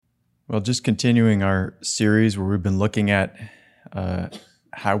Well, just continuing our series where we've been looking at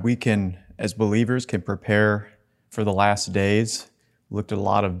how we can, as believers, can prepare for the last days. Looked at a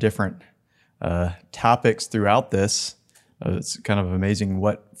lot of different topics throughout this. It's kind of amazing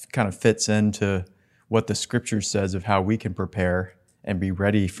what kind of fits into what the Scripture says of how we can prepare and be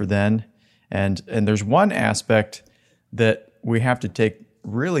ready for then. And there's one aspect that we have to take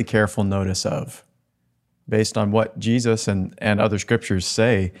really careful notice of, based on what Jesus and other scriptures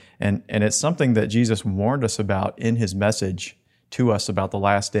say. And it's something that Jesus warned us about in his message to us about the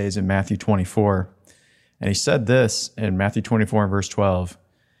last days in Matthew 24. And he said this in Matthew 24 and verse 12.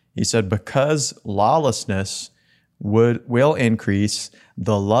 He said, because lawlessness will increase,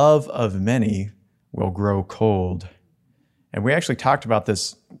 the love of many will grow cold. And we actually talked about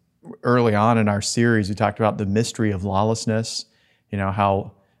this early on in our series. We talked about the mystery of lawlessness,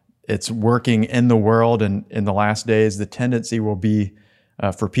 how it's working in the world, and in the last days, the tendency will be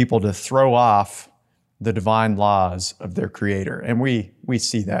for people to throw off the divine laws of their Creator. And we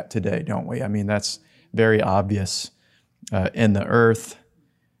see that today, don't we? I mean, that's very obvious in the earth.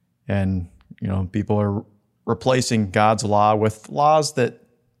 And, people are replacing God's law with laws that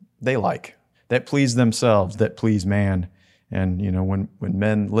they like, that please themselves, that please man. And, when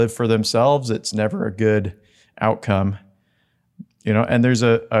men live for themselves, it's never a good outcome. And there's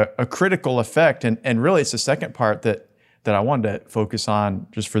a critical effect, and really it's the second part that I wanted to focus on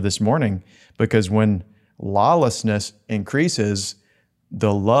just for this morning, because when lawlessness increases,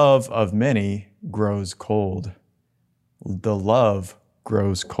 the love of many grows cold. The love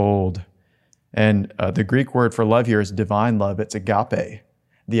grows cold. And the Greek word for love here is divine love. It's agape.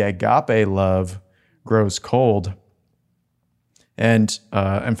 The agape love grows cold. And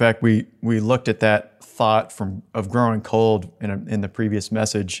in fact, we looked at that thought of growing cold in the previous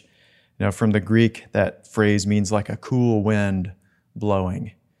message. From the Greek, that phrase means like a cool wind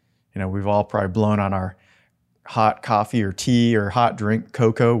blowing. We've all probably blown on our hot coffee or tea or hot drink,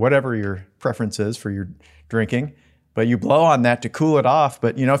 cocoa, whatever your preference is for your drinking. But you blow on that to cool it off.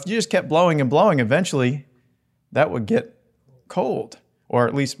 But, if you just kept blowing and blowing, eventually that would get cold, or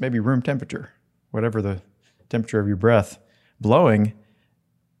at least maybe room temperature, whatever the temperature of your breath blowing,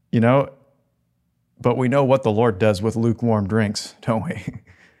 But we know what the Lord does with lukewarm drinks, don't we?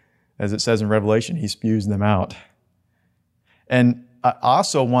 As it says in Revelation, he spews them out. And I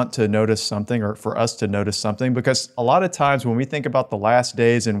also want to notice something, or for us to notice something, because a lot of times when we think about the last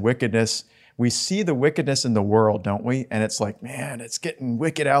days and wickedness, we see the wickedness in the world, don't we? And it's like, man, it's getting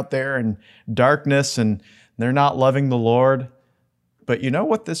wicked out there, and darkness, and they're not loving the Lord. But you know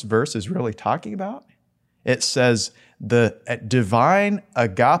what this verse is really talking about? It says the divine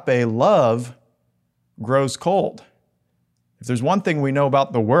agape love grows cold. If there's one thing we know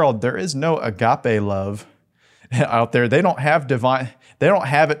about the world, there is no agape love out there. They don't have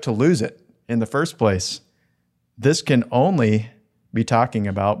it to lose it in the first place. This can only be talking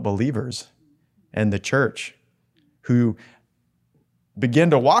about believers and the church who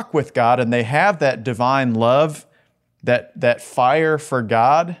begin to walk with God, and they have that divine love, that fire for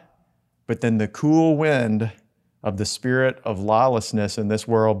God, but then the cool wind of the spirit of lawlessness in this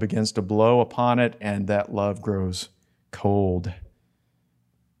world begins to blow upon it, and that love grows cold.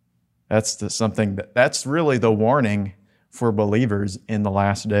 That's really the warning for believers in the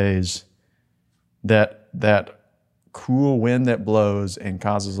last days, that cool wind that blows and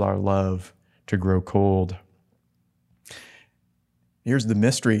causes our love to grow cold. Here's the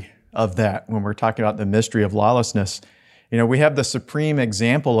mystery of that when we're talking about the mystery of lawlessness. We have the supreme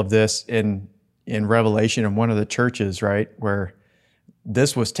example of this in Revelation in one of the churches, right, where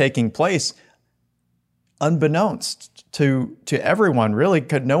this was taking place unbeknownst to everyone, really.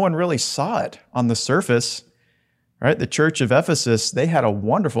 No one really saw it on the surface, right? The church of Ephesus, they had a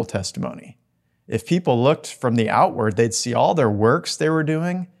wonderful testimony. If people looked from the outward, they'd see all their works they were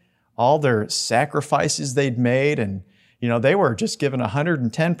doing, all their sacrifices they'd made, and they were just given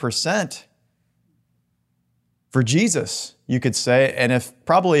 110% for Jesus, you could say. And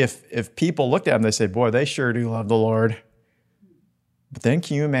if people looked at them, they say, boy, they sure do love the Lord. But then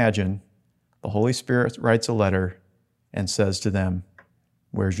can you imagine the Holy Spirit writes a letter and says to them,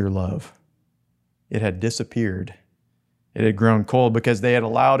 where's your love? It had disappeared. It had grown cold because they had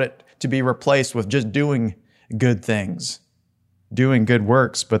allowed it to be replaced with just doing good things, doing good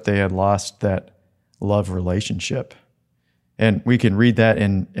works, but they had lost that love relationship. And we can read that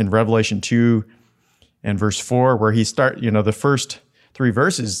in Revelation 2 and verse 4, where the first three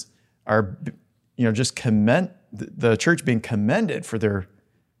verses are, just the church being commended for their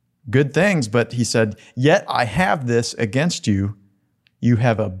good things. But he said, yet I have this against you. You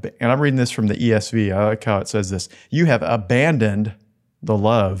have, and I'm reading this from the ESV. I like how it says this. You have abandoned the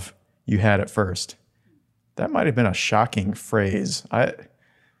love you had at first. That might have been a shocking phrase.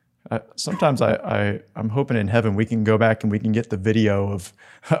 Sometimes I'm hoping in heaven we can go back and we can get the video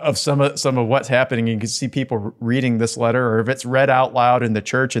of some of what's happening. You can see people reading this letter, or if it's read out loud in the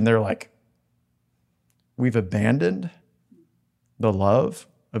church and they're like, we've abandoned the love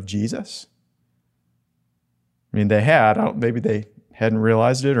of Jesus. I mean, they had. Maybe they hadn't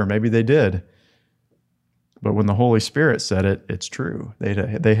realized it, or maybe they did. But when the Holy Spirit said it, it's true.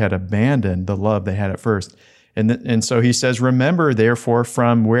 They had abandoned the love they had at first. And so he says, remember, therefore,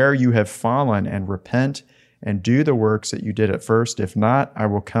 from where you have fallen, and repent and do the works that you did at first. If not, I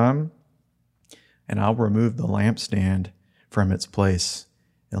will come and I'll remove the lampstand from its place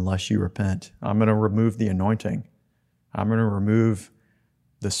unless you repent. I'm going to remove the anointing. I'm going to remove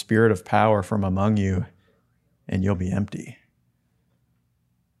the spirit of power from among you, and you'll be empty.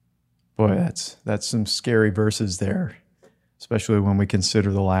 Boy, that's some scary verses there, especially when we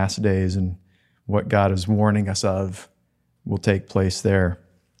consider the last days and what God is warning us of will take place there.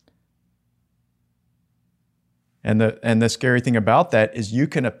 And the scary thing about that is you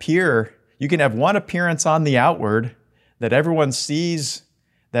can have one appearance on the outward that everyone sees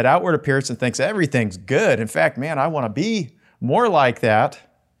that outward appearance and thinks everything's good. In fact, man, I want to be more like that.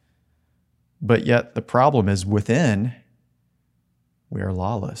 But yet the problem is within, we are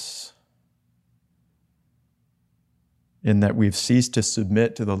lawless. In that we've ceased to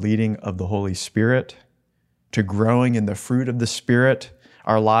submit to the leading of the Holy Spirit, to growing in the fruit of the Spirit,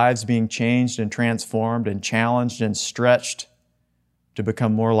 our lives being changed and transformed and challenged and stretched to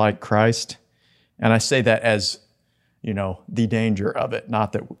become more like Christ. And I say that as, the danger of it,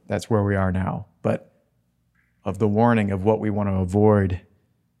 not that that's where we are now, but of the warning of what we want to avoid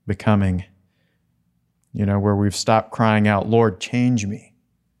becoming, where we've stopped crying out, Lord, change me,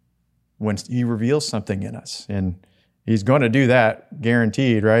 when He reveals something in us. And He's going to do that,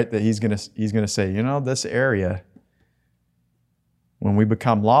 guaranteed, right? That He's going to say, this area, when we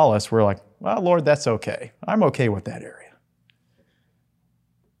become lawless, we're like, well, Lord, that's okay. I'm okay with that area.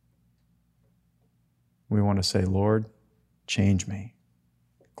 We want to say, Lord, change me.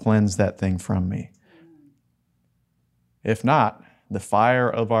 Cleanse that thing from me. If not, the fire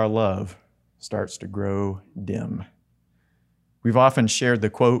of our love starts to grow dim. We've often shared the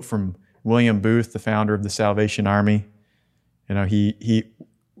quote from William Booth, the founder of the Salvation Army. The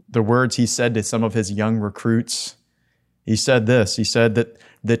words he said to some of his young recruits, he said this. He said that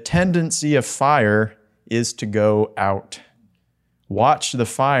the tendency of fire is to go out. Watch the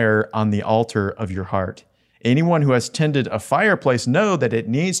fire on the altar of your heart. Anyone who has tended a fireplace know that it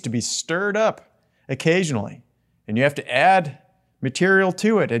needs to be stirred up occasionally. And you have to add material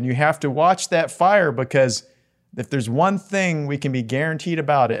to it, and you have to watch that fire, because if there's one thing we can be guaranteed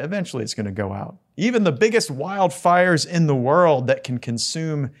about it, eventually it's going to go out. Even the biggest wildfires in the world that can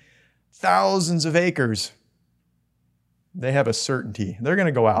consume thousands of acres, they have a certainty. They're going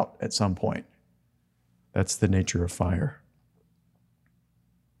to go out at some point. That's the nature of fire.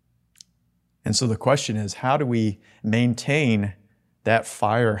 And so the question is, how do we maintain that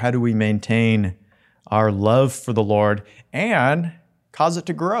fire? How do we maintain our love for the Lord and cause it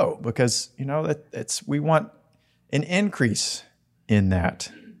to grow? Because, we want an increase in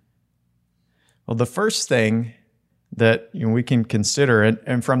that. Well, the first thing that we can consider,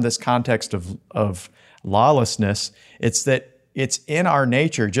 and from this context of lawlessness, it's that it's in our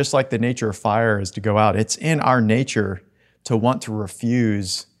nature, just like the nature of fire is to go out, it's in our nature to want to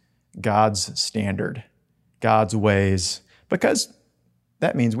refuse God's standard, God's ways, because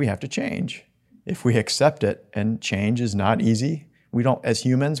that means we have to change. If we accept it, and change is not easy. As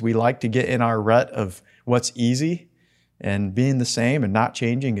humans, we like to get in our rut of what's easy, and being the same and not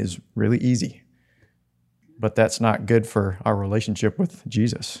changing is really easy. But that's not good for our relationship with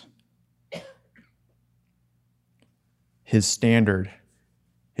Jesus. His standard,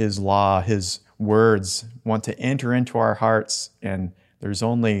 His law, His words want to enter into our hearts, and there's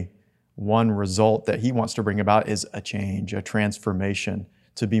only one result that He wants to bring about is a change, a transformation,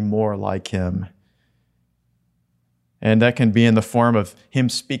 to be more like Him. And that can be in the form of Him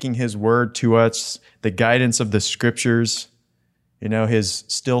speaking His word to us, the guidance of the Scriptures, His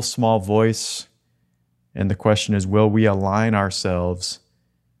still small voice. And the question is, will we align ourselves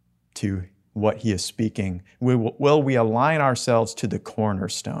to what He is speaking? Will we align ourselves to the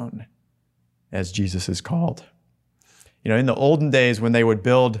cornerstone, as Jesus is called? In the olden days, when they would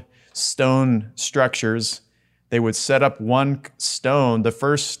build stone structures, they would set up one stone, the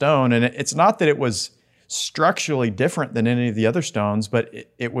first stone, and it's not that it was structurally different than any of the other stones, but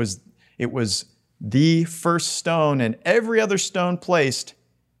it was the first stone, and every other stone placed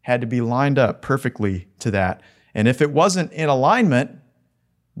had to be lined up perfectly to that. And if it wasn't in alignment,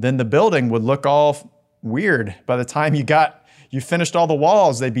 then the building would look all weird. By the time you finished all the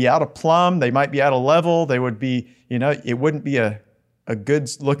walls, they'd be out of plumb, they might be out of level, they would be, it wouldn't be a good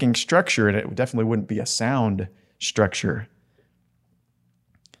looking structure, and it definitely wouldn't be a sound structure.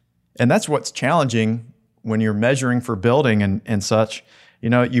 And that's what's challenging when you're measuring for building and such.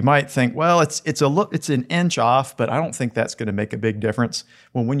 You might think, well, it's an inch off, but I don't think that's going to make a big difference.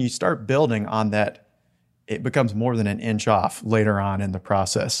 Well, when you start building on that, it becomes more than an inch off later on in the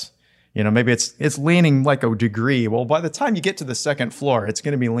process. Maybe it's leaning like a degree. Well, by the time you get to the second floor, it's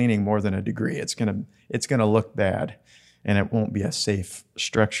going to be leaning more than a degree. It's going to look bad, and it won't be a safe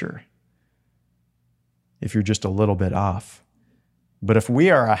structure if you're just a little bit off. But if we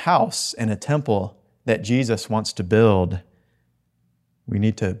are a house and a temple that Jesus wants to build, we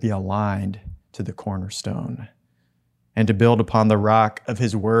need to be aligned to the cornerstone and to build upon the rock of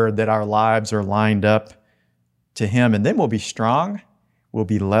His word, that our lives are lined up to Him. And then we'll be strong, we'll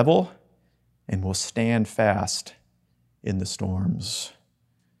be level, and we'll stand fast in the storms.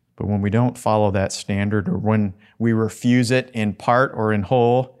 But when we don't follow that standard, or when we refuse it in part or in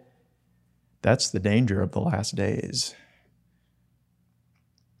whole, that's the danger of the last days.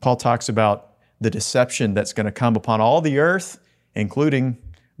 Paul talks about the deception that's going to come upon all the earth, including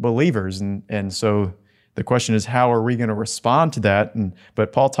believers. And so the question is, how are we going to respond to that?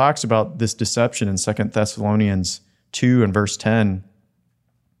 But Paul talks about this deception in 2 Thessalonians 2 and verse 10.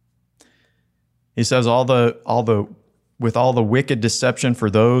 He says, with all the wicked deception for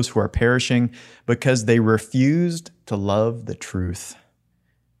those who are perishing, because they refused to love the truth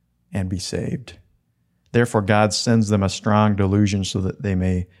and be saved. Therefore, God sends them a strong delusion so that they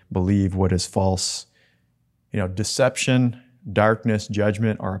may believe what is false. Deception, darkness,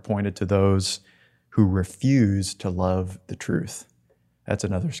 judgment are appointed to those who refuse to love the truth. That's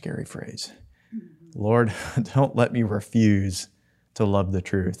another scary phrase. Lord, don't let me refuse to love the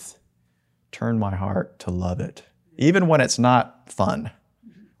truth. Turn my heart to love it, even when it's not fun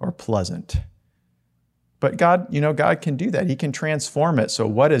or pleasant. But God can do that. He can transform it. So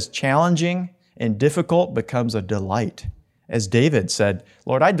what is challenging and difficult becomes a delight. As David said,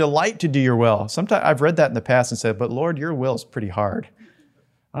 Lord, I delight to do your will. Sometimes I've read that in the past and said, but Lord, your will is pretty hard.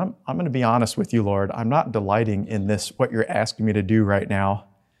 I'm going to be honest with you, Lord. I'm not delighting in this, what you're asking me to do right now.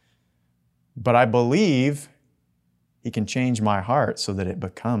 But I believe He can change my heart so that it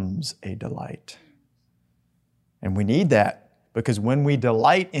becomes a delight. And we need that, because when we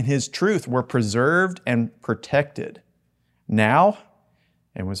delight in His truth, we're preserved and protected now,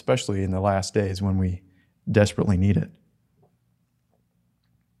 and especially in the last days when we desperately need it.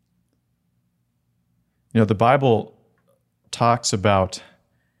 The Bible talks about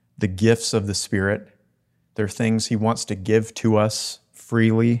the gifts of the Spirit. They're things He wants to give to us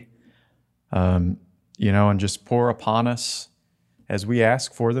freely, and just pour upon us. As we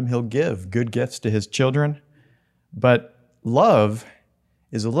ask for them, He'll give good gifts to His children. But love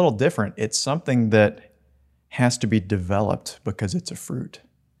is a little different. It's something that has to be developed because it's a fruit.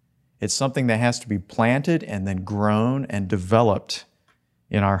 It's something that has to be planted and then grown and developed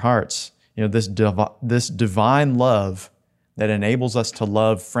in our hearts. This divine love that enables us to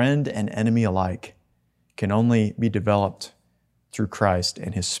love friend and enemy alike can only be developed through Christ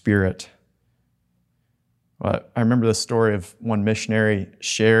and His Spirit. Well, I remember the story of one missionary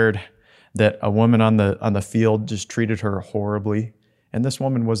shared that a woman on the field just treated her horribly. And this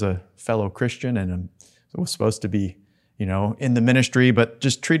woman was a fellow Christian and was supposed to be, in the ministry, but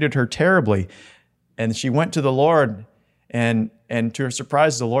just treated her terribly. And she went to the Lord, and to her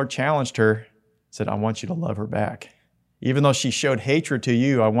surprise, the Lord challenged her, said, I want you to love her back. Even though she showed hatred to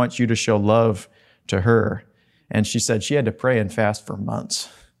you, I want you to show love to her. And she said she had to pray and fast for months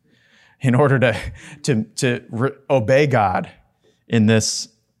in order to obey God in this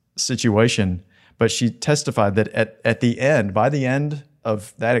situation. But she testified that by the end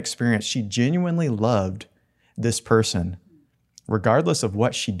of that experience, she genuinely loved this person, regardless of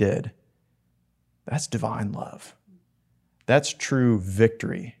what she did. That's divine love. That's true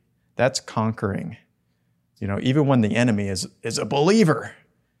victory. That's conquering. Even when the enemy is a believer,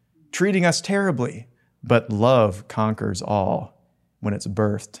 treating us terribly, but love conquers all when it's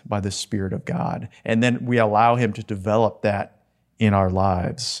birthed by the Spirit of God. And then we allow Him to develop that in our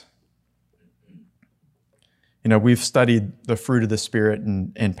lives. We've studied the fruit of the Spirit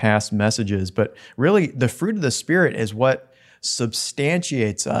in past messages, but really the fruit of the Spirit is what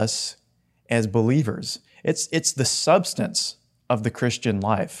substantiates us as believers. It's the substance of the Christian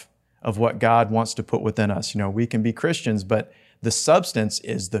life, of what God wants to put within us. We can be Christians, but the substance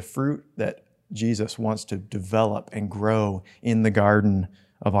is the fruit that Jesus wants to develop and grow in the garden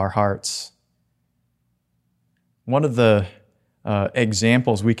of our hearts. One of the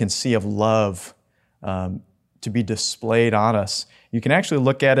examples we can see of love to be displayed on us. You can actually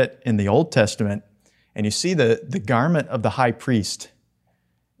look at it in the Old Testament, and you see the garment of the high priest.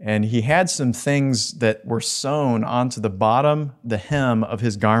 And he had some things that were sewn onto the bottom, the hem of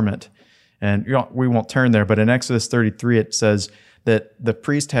his garment. And we won't turn there, but in Exodus 33, it says that the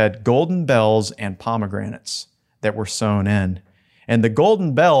priest had golden bells and pomegranates that were sewn in. And the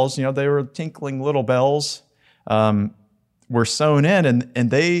golden bells, they were tinkling little bells, were sewn in, and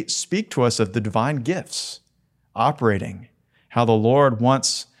they speak to us of the divine gifts operating, how the Lord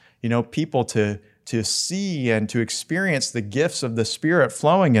wants, people to see and to experience the gifts of the Spirit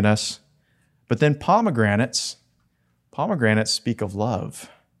flowing in us. But then pomegranates speak of love.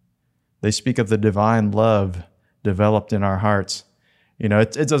 They speak of the divine love developed in our hearts.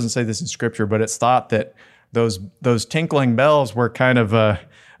 It doesn't say this in Scripture, but it's thought that those tinkling bells were kind of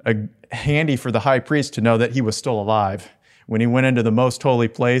handy for the high priest to know that he was still alive. When he went into the most holy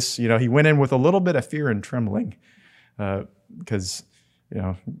place, he went in with a little bit of fear and trembling because,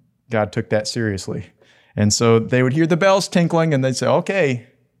 God took that seriously. And so they would hear the bells tinkling and they'd say, okay,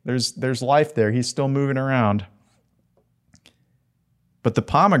 there's life there. He's still moving around. But the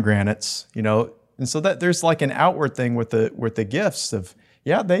pomegranates, and so that there's like an outward thing with the gifts of,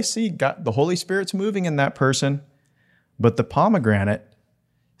 they see God, the Holy Spirit's moving in that person, but the pomegranate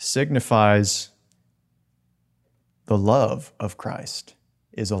signifies the love of Christ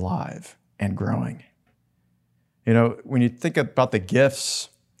is alive and growing. When you think about the gifts,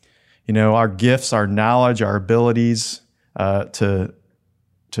 our gifts, our knowledge, our abilities to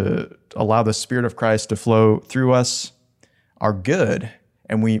allow the Spirit of Christ to flow through us are good,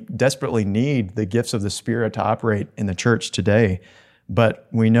 and we desperately need the gifts of the Spirit to operate in the church today. But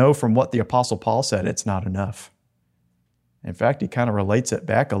we know from what the Apostle Paul said, it's not enough. In fact, he kind of relates it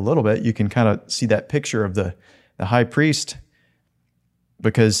back a little bit. You can kind of see that picture of the high priest,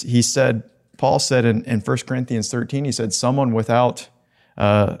 because Paul said in 1 Corinthians 13, he said, someone without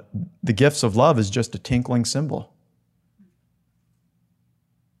the gifts of love is just a tinkling cymbal.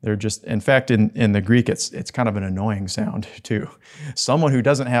 They're just, in fact, in the Greek, it's kind of an annoying sound too. Someone who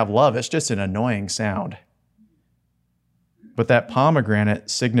doesn't have love, it's just an annoying sound. But that pomegranate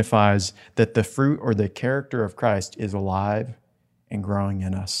signifies that the fruit or the character of Christ is alive and growing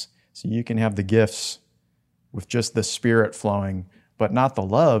in us. So you can have the gifts with just the Spirit flowing, but not the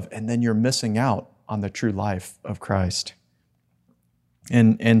love, and then you're missing out on the true life of Christ.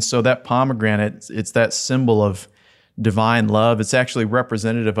 And so that pomegranate, it's that symbol of divine love. It's actually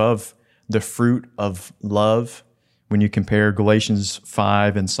representative of the fruit of love. When you compare Galatians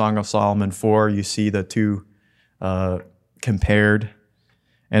 5 and Song of Solomon 4, you see the two compared.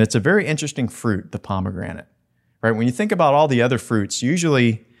 And it's a very interesting fruit, the pomegranate, right? When you think about all the other fruits,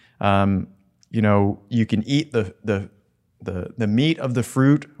 usually, you can eat the meat of the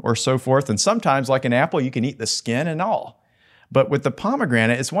fruit or so forth. And sometimes, like an apple, you can eat the skin and all. But with the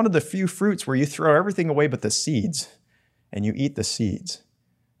pomegranate, it's one of the few fruits where you throw everything away but the seeds, and you eat the seeds.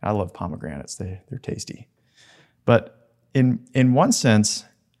 I love pomegranates. They're tasty. But in one sense,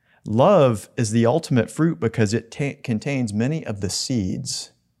 love is the ultimate fruit because it contains many of the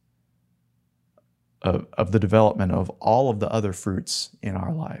seeds of the development of all of the other fruits in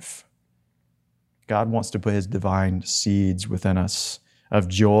our life. God wants to put His divine seeds within us of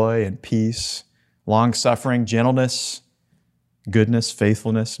joy and peace, long-suffering, gentleness, goodness,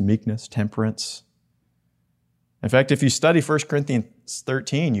 faithfulness, meekness, temperance. In fact, if you study 1 Corinthians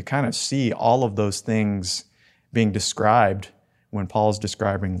 13, you kind of see all of those things being described when Paul's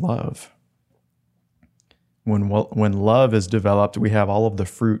describing love. When love is developed, we have all of the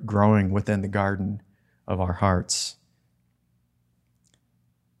fruit growing within the garden of our hearts.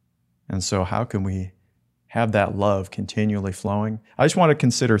 And so how can we have that love continually flowing? I just want to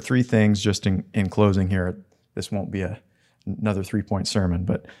consider three things just in closing here. This won't be another 3-point sermon,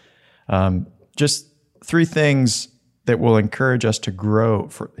 but just three things that will encourage us to grow,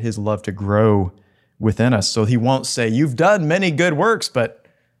 for His love to grow within us. So He won't say, you've done many good works, but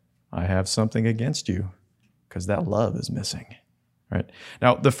I have something against you, because that love is missing. Right?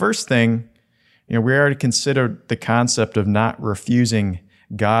 Now, the first thing, we already considered the concept of not refusing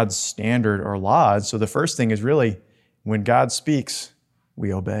God's standard or laws. So the first thing is really, when God speaks,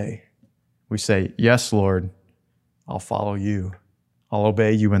 we obey. We say, yes, Lord, I'll follow you. I'll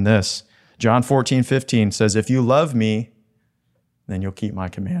obey you in this. John 14:15 says, if you love me, then you'll keep my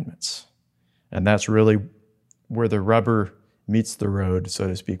commandments. And that's really where the rubber meets the road, so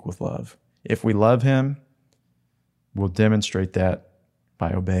to speak, with love. If we love Him, we'll demonstrate that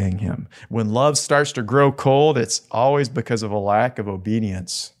by obeying Him. When love starts to grow cold, it's always because of a lack of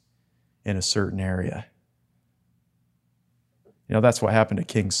obedience in a certain area. That's what happened to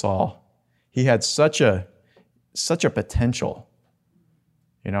King Saul. He had such a potential.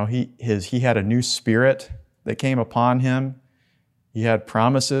 He had a new spirit that came upon him. He had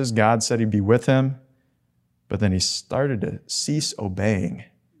promises. God said he'd be with him. But then he started to cease obeying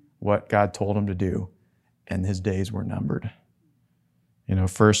what God told him to do, and his days were numbered.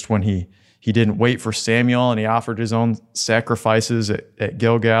 First when he didn't wait for Samuel and he offered his own sacrifices at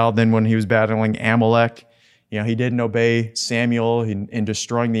Gilgal. Then when he was battling Amalek, he didn't obey Samuel in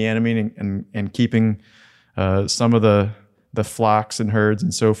destroying the enemy and keeping some of the flocks and herds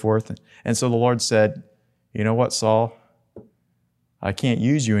and so forth. And so the Lord said, "You know what, Saul? I can't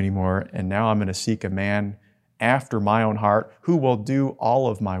use you anymore, and now I'm going to seek a man after my own heart who will do all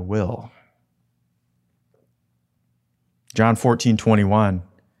of my will." John 14:21,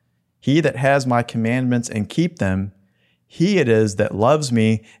 "He that has my commandments and keep them, he it is that loves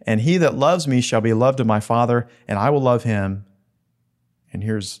me, and he that loves me shall be loved of my Father, and I will love him." And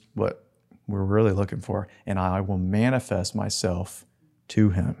here's what we're really looking for: "And I will manifest myself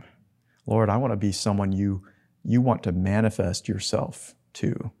to him." Lord, I want to be someone you want to manifest yourself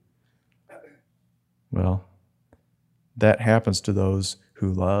to. Well, that happens to those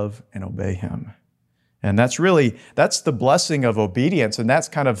who love and obey him. And that's the blessing of obedience. And that's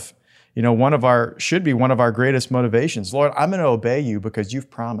kind of, should be one of our greatest motivations. Lord, I'm going to obey you because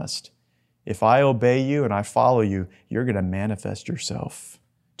you've promised. If I obey you and I follow you, you're going to manifest yourself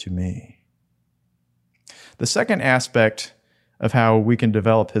to me. The second aspect of how we can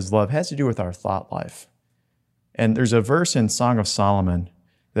develop his love has to do with our thought life. And there's a verse in Song of Solomon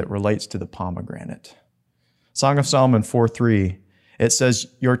that relates to the pomegranate. Song of Solomon 4:3, it says,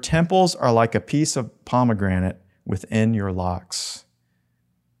 "Your temples are like a piece of pomegranate within your locks."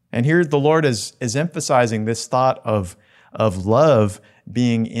 And here the Lord is emphasizing this thought of love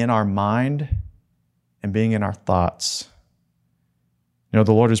being in our mind and being in our thoughts. The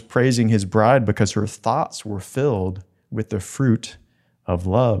Lord is praising his bride because her thoughts were filled with the fruit of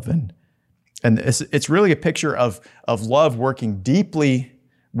love. And it's really a picture of love working deeply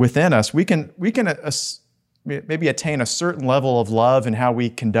within us. We can maybe attain a certain level of love in how we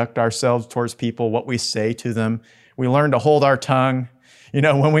conduct ourselves towards people, what we say to them. We learn to hold our tongue.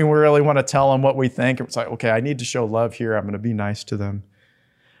 When we really want to tell them what we think, it's like, okay, I need to show love here. I'm going to be nice to them.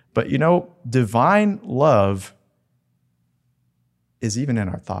 But divine love is even in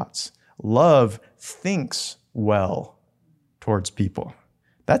our thoughts. Love thinks well towards people.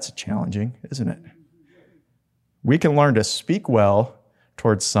 That's challenging, isn't it? We can learn to speak well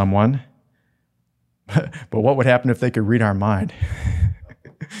towards someone, but what would happen if they could read our mind?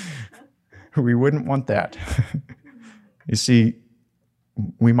 We wouldn't want that. You see,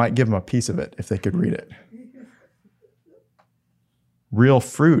 we might give them a piece of it if they could read it. Real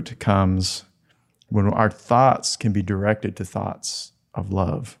fruit comes when our thoughts can be directed to thoughts of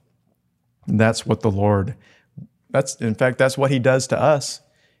love. And that's what the Lord, that's what he does to us.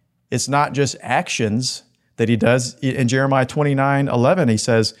 It's not just actions that he does. In Jeremiah 29:11, he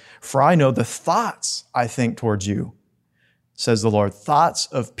says, "For I know the thoughts I think towards you, says the Lord, thoughts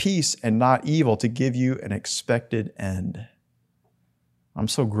of peace and not evil, to give you an expected end." I'm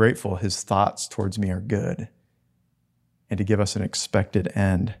so grateful his thoughts towards me are good and to give us an expected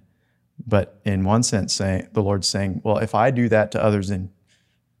end. But in one sense, the Lord's saying, well, if I do that to others, then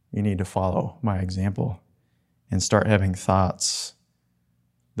you need to follow my example and start having thoughts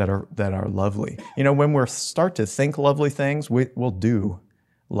that are lovely. When we start to think lovely things, we'll do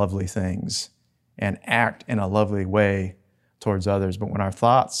lovely things and act in a lovely way towards others. But when our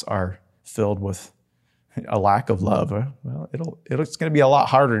thoughts are filled with a lack of love, well, it's going to be a lot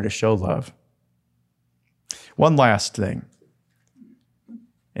harder to show love. One last thing.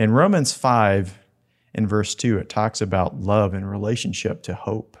 In Romans 5, in verse 2, it talks about love in relationship to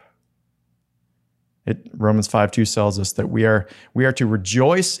hope. Romans 5:2 tells us that we are to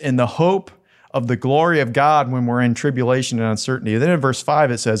rejoice in the hope of the glory of God when we're in tribulation and uncertainty. Then in verse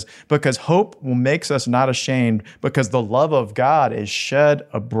 5 it says, "Because hope makes us not ashamed, because the love of God is shed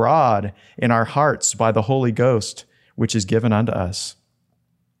abroad in our hearts by the Holy Ghost, which is given unto us."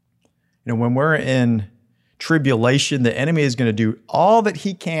 When we're in tribulation, the enemy is going to do all that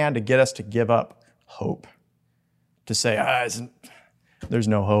he can to get us to give up hope, to say, there's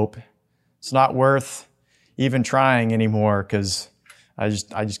no hope. It's not worth even trying anymore because I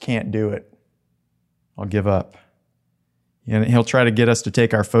just can't do it. I'll give up. And he'll try to get us to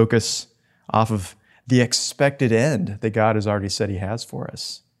take our focus off of the expected end that God has already said he has for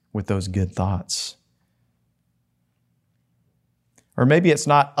us with those good thoughts. Or maybe it's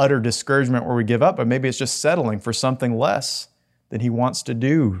not utter discouragement where we give up, but maybe it's just settling for something less than he wants to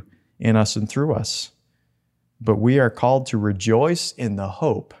do in us and through us. but we are called to rejoice in the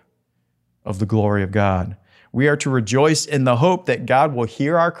hope of the glory of God. We are to rejoice in the hope that God will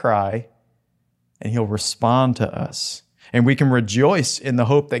hear our cry and He'll respond to us. And we can rejoice in the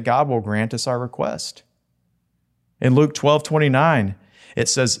hope that God will grant us our request. In Luke 12:29, it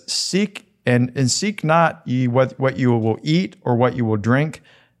says, seek not ye what you will eat or what you will drink,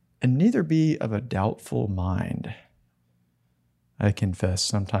 and neither be of a doubtful mind. I confess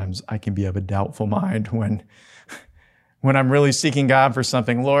sometimes I can be of a doubtful mind when I'm really seeking God for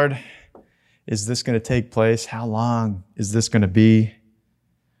something. Lord, is this going to take place? How long is this going to be?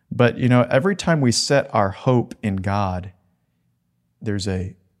 But every time we set our hope in God, there's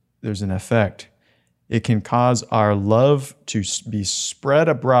an effect. It can cause our love to be spread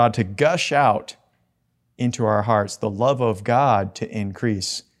abroad, to gush out into our hearts, the love of God to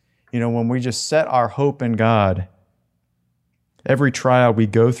increase. When we just set our hope in God, every trial we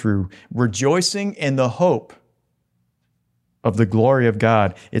go through, rejoicing in the hope of the glory of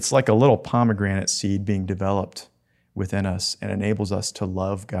God, it's like a little pomegranate seed being developed within us and enables us to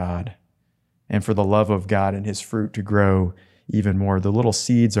love God and for the love of God and His fruit to grow even more. The little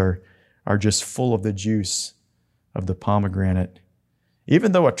seeds are just full of the juice of the pomegranate.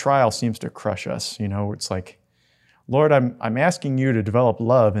 Even though a trial seems to crush us, it's like, Lord, I'm asking you to develop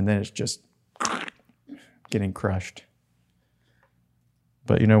love, and then it's just getting crushed.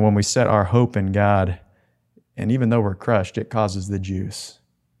 But when we set our hope in God, and even though we're crushed, it causes the juice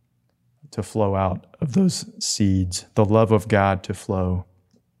to flow out of those seeds, the love of God to flow.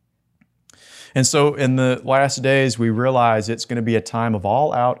 And so in the last days, we realize it's going to be a time of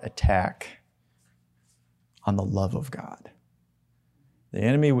all-out attack on the love of God. The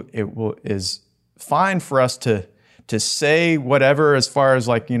enemy, is fine for us to say whatever as far as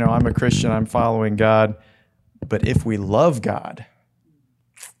I'm a Christian, I'm following God. But if we love God,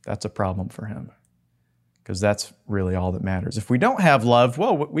 that's a problem for him, because that's really all that matters. If we don't have love,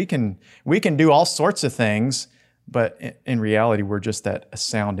 well, we can do all sorts of things, but in reality, we're just a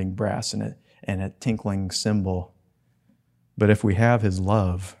sounding brass and a tinkling cymbal. But if we have His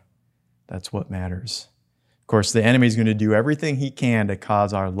love, that's what matters. Of course, the enemy's going to do everything he can to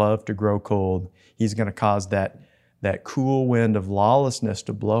cause our love to grow cold. He's going to cause that cool wind of lawlessness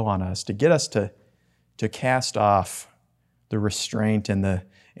to blow on us, to get us to cast off the restraint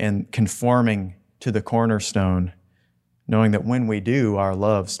and conforming to the cornerstone, knowing that when we do, our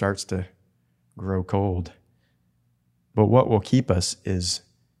love starts to grow cold. But what will keep us is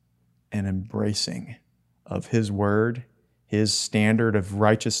an embracing of His word, His standard of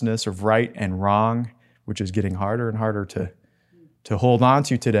righteousness, of right and wrong, which is getting harder and harder to hold on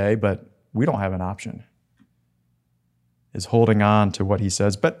to today, but we don't have an option, is holding on to what He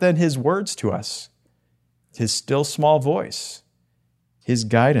says. But then His words to us, His still small voice, His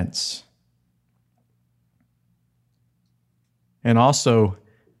guidance. And also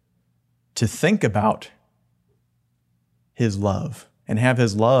to think about His love and have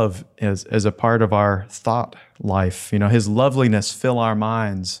His love as a part of our thought life. His loveliness fill our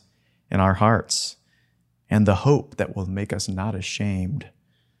minds and our hearts, and the hope that will make us not ashamed,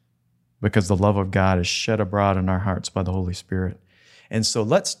 because the love of God is shed abroad in our hearts by the Holy Spirit. And so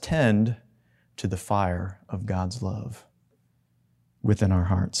let's tend to the fire of God's love within our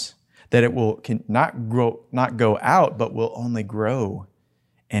hearts, that it will not go out, but will only grow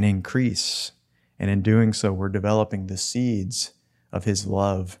and increase. And in doing so, we're developing the seeds of His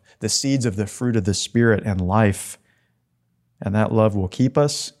love, the seeds of the fruit of the Spirit and life. And that love will keep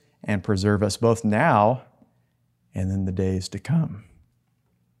us and preserve us both now and in the days to come.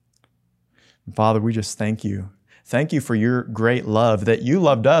 And Father, we just thank You. Thank You for Your great love, that You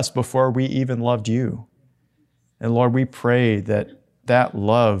loved us before we even loved You. And Lord, we pray that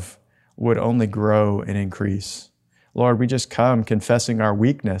love would only grow and increase. Lord, we just come confessing our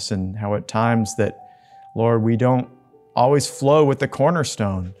weakness and how at times that, Lord, we don't always flow with the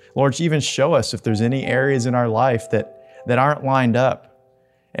cornerstone. Lord, even show us if there's any areas in our life that aren't lined up.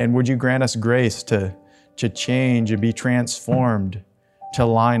 And would You grant us grace to change and be transformed to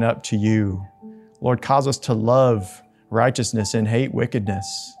line up to You. Lord, cause us to love righteousness and hate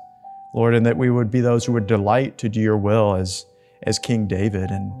wickedness. Lord, and that we would be those who would delight to do Your will as King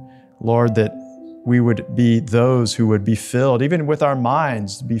David. And Lord, that we would be those who would be filled, even with our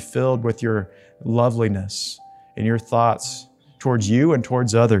minds, be filled with Your loveliness and Your thoughts towards You and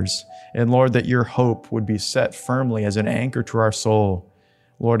towards others. And Lord, that Your hope would be set firmly as an anchor to our soul.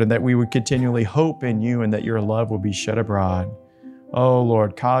 Lord, and that we would continually hope in You and that Your love will be shed abroad. Oh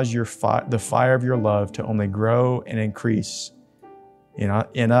Lord, cause the fire of Your love to only grow and increase in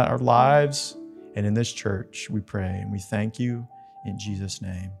our lives and in this church, we pray. And we thank You in Jesus'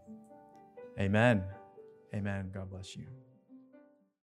 name. Amen. Amen. God bless you.